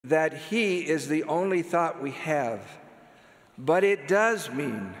that he is the only thought we have, but it does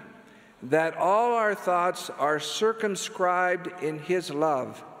mean that all our thoughts are circumscribed in his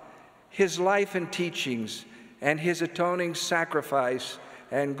love, his life and teachings, and his atoning sacrifice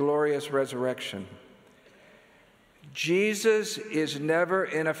and glorious resurrection. Jesus is never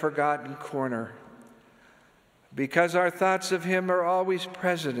in a forgotten corner, because our thoughts of him are always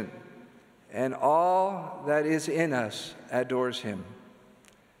present, and all that is in us adores him.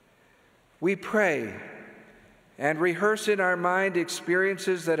 We pray and rehearse in our mind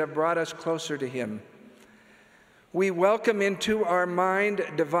experiences that have brought us closer to him. We welcome into our mind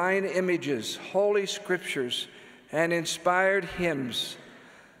divine images, holy scriptures, and inspired hymns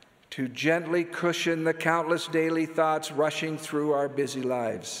to gently cushion the countless daily thoughts rushing through our busy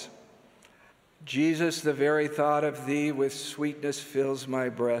lives. Jesus, the very thought of thee with sweetness fills my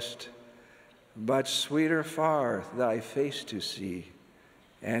breast, but sweeter far thy face to see,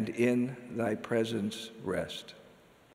 and in thy presence rest.